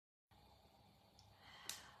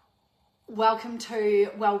Welcome to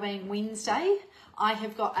Wellbeing Wednesday. I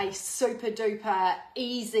have got a super duper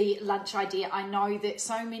easy lunch idea. I know that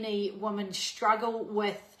so many women struggle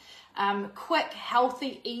with quick,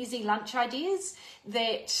 healthy, easy lunch ideas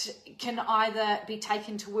that can either be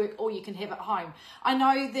taken to work or you can have at home. I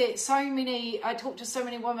know that I talk to so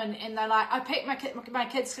many women and they're like, I pack my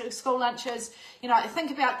kids' school lunches, I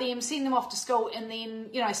think about them, send them off to school, and then,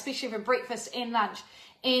 especially for breakfast and lunch,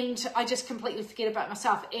 and I just completely forget about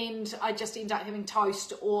myself, and I just end up having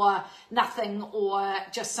toast or nothing, or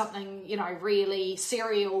just something, really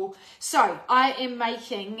cereal. So I am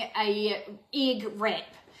making a egg wrap,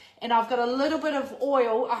 and I've got a little bit of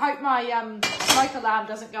oil. I hope my smoke alarm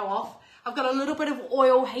doesn't go off. I've got a little bit of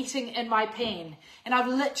oil heating in my pan, and I've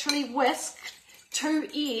literally whisked 2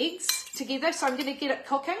 eggs together, so I'm going to get it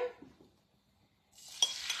cooking.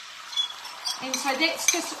 And so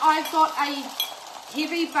that's just, I've got a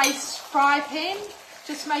heavy base fry pan,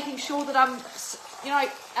 just making sure that I'm,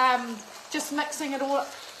 just mixing it all up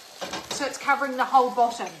so it's covering the whole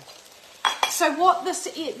bottom. So what this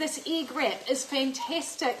egg wrap is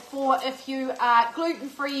fantastic for if you are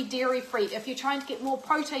gluten-free, dairy-free, if you're trying to get more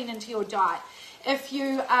protein into your diet, if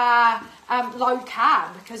you are low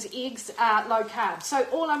carb, because eggs are low carb. So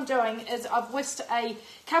all I'm doing is I've whisked a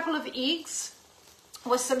couple of eggs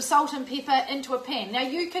with some salt and pepper into a pan. Now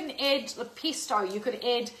you can add the pesto, you could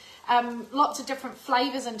add lots of different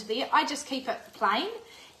flavours into there. I just keep it plain,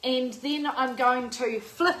 and then I'm going to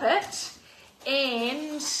flip it,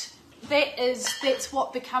 and that's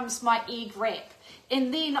what becomes my egg wrap.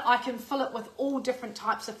 And then I can fill it with all different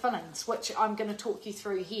types of fillings, which I'm going to talk you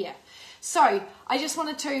through here. So I just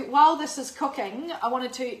wanted to, while this is cooking, I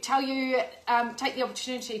wanted to tell you, take the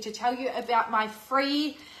opportunity to tell you about my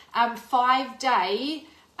free 5-day,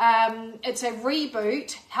 it's a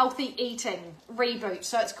reboot, healthy eating reboot.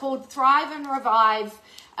 So it's called Thrive and Revive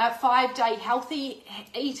 5-day healthy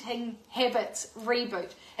eating habits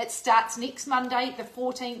reboot. It starts next Monday, the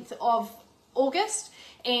 14th of August.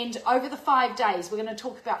 And over the 5 days, we're going to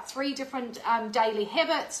talk about 3 different daily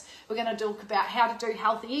habits. We're going to talk about how to do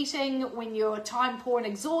healthy eating when you're time poor and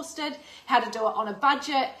exhausted, how to do it on a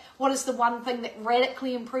budget, what is the one thing that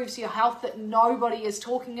radically improves your health that nobody is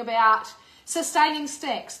talking about, sustaining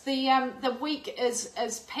snacks. The week is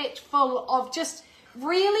packed full of just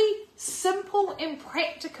really simple and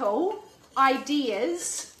practical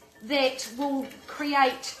ideas that will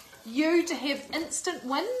create you to have instant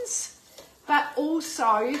wins, but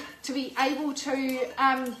also to be able to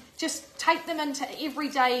just take them into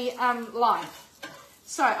everyday life.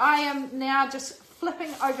 So I am now just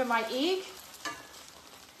flipping over my egg.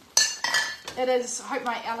 It is, I hope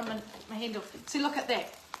my handle, see, look at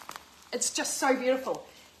that. It's just so beautiful.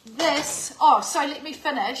 So let me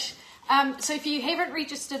finish. So if you haven't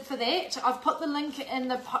registered for that, I've put the link in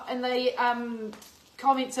the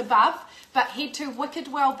comments above, but head to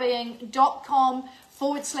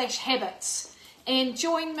wickedwellbeing.com/habits and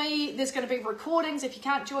join me. There's going to be recordings. If you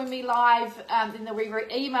can't join me live, then there'll be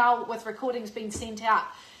an email with recordings being sent out.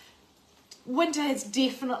 Winter has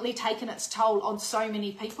definitely taken its toll on so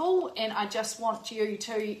many people, and I just want you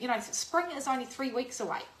to, spring is only 3 weeks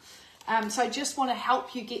away. So I just want to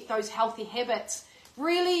help you get those healthy habits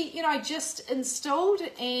really, just installed,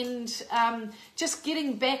 and just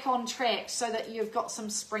getting back on track so that you've got some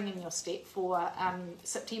spring in your step for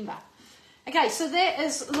September. Okay, so that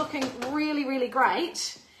is looking really, really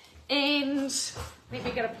great. And let me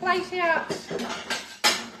get a plate out.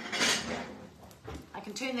 I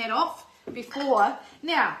can turn that off before.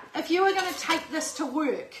 Now, if you are going to take this to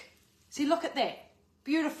work, see, look at that.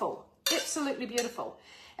 Beautiful. Absolutely beautiful.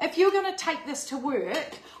 If you're going to take this to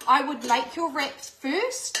work, I would make your wraps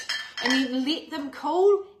first and then let them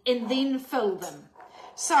cool and then fill them.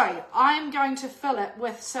 So I'm going to fill it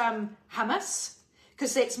with some hummus,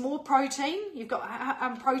 because that's more protein. You've got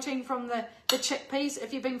protein from the chickpeas.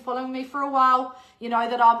 If you've been following me for a while, you know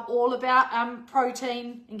that I'm all about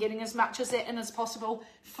protein and getting as much of that in as possible.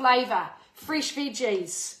 Flavour, fresh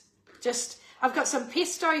veggies. I've got some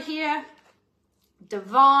pesto here,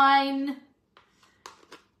 divine.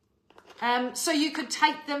 So you could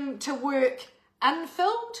take them to work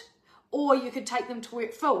unfilled, or you could take them to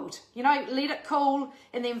work filled. Let it cool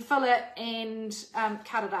and then fill it and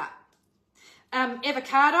cut it up.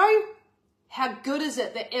 Avocado, how good is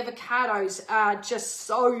it that avocados are just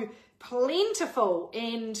so plentiful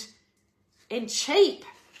and cheap?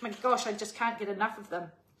 Oh my gosh, I just can't get enough of them.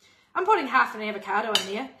 I'm putting half an avocado in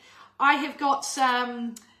there. I have got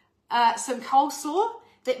some coleslaw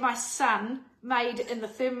that my son made in the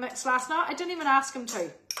Thermomix last night. I didn't even ask him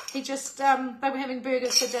to. He just, they were having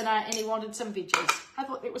burgers for dinner and he wanted some veggies. I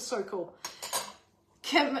thought that was so cool.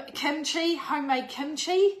 kimchi, homemade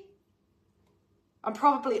kimchi. I'm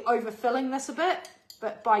probably overfilling this a bit,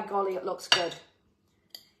 but by golly, it looks good.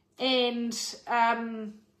 And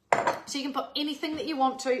so you can put anything that you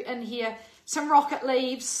want to in here. Some rocket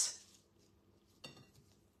leaves.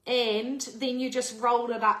 And then you just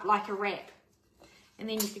roll it up like a wrap. And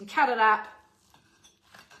then you can cut it up.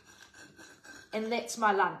 And that's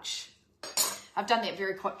my lunch. I've done that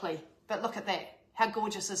very quickly. But look at that. How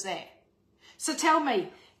gorgeous is that? So tell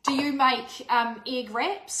me, do you make egg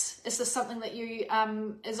wraps? Is this something that you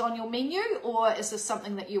is on your menu, or is this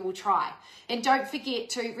something that you will try? And don't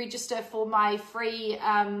forget to register for my free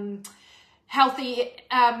Thrive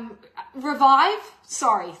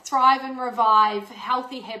and Revive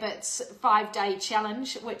Healthy Habits 5-day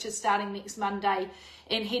challenge, which is starting next Monday.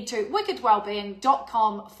 And head to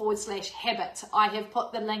wickedwellbeing.com/habit. I have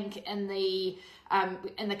put the link in the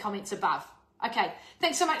comments above. Okay,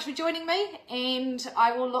 thanks so much for joining me, and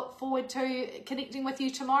I will look forward to connecting with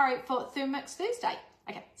you tomorrow for Thermix Thursday.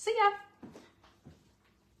 Okay, see ya.